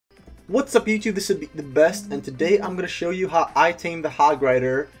What's up YouTube, this is BeatDaBest, and today I'm going to show you how I tame the hog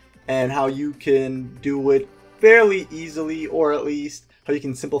rider and how you can do it fairly easily, or at least how you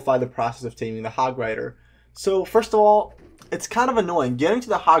can simplify the process of taming the hog rider. So first of all, it's kind of annoying. Getting to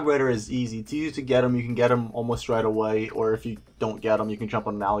the hog rider is easy. It's easy to get him. You can get him almost right away, or if you don't get him, you can jump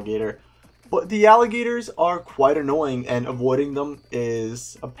on an alligator. But the alligators are quite annoying, and avoiding them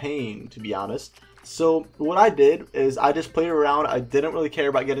is a pain, to be honest. So what I did is I just played around. I didn't really care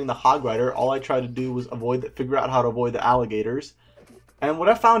about getting the hog rider. All I tried to do was figure out how to avoid the alligators. And what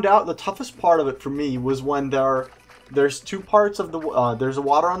I found out, the toughest part of it for me was when there's two parts of the there's a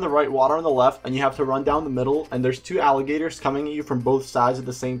water on the right, water on the left, and you have to run down the middle, and there's two alligators coming at you from both sides at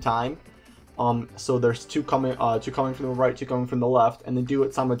the same time. So there's two coming from the right, two coming from the left, and they do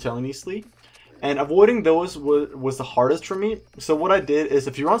it simultaneously. And avoiding those was the hardest for me. So what I did is,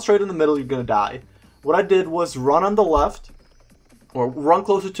 if you run straight in the middle, you're gonna die. What I did was run on the left, or run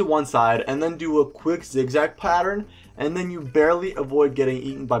closer to one side, and then do a quick zigzag pattern, and then you barely avoid getting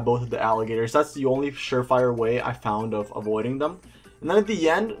eaten by both of the alligators. That's the only surefire way I found of avoiding them. And then at the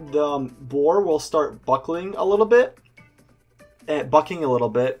end, the boar will start bucking a little bit,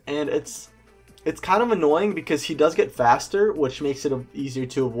 and it's kind of annoying because he does get faster, which makes it easier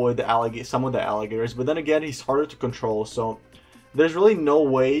to avoid some of the alligators. But then again, he's harder to control, so there's really no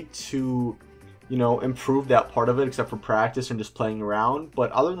way to, improve that part of it except for practice and just playing around. But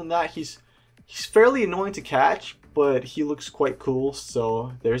other than that, he's fairly annoying to catch, but he looks quite cool.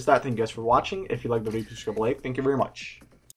 So there's that. Thank you guys for watching. If you like the video, subscribe, like. Thank you very much.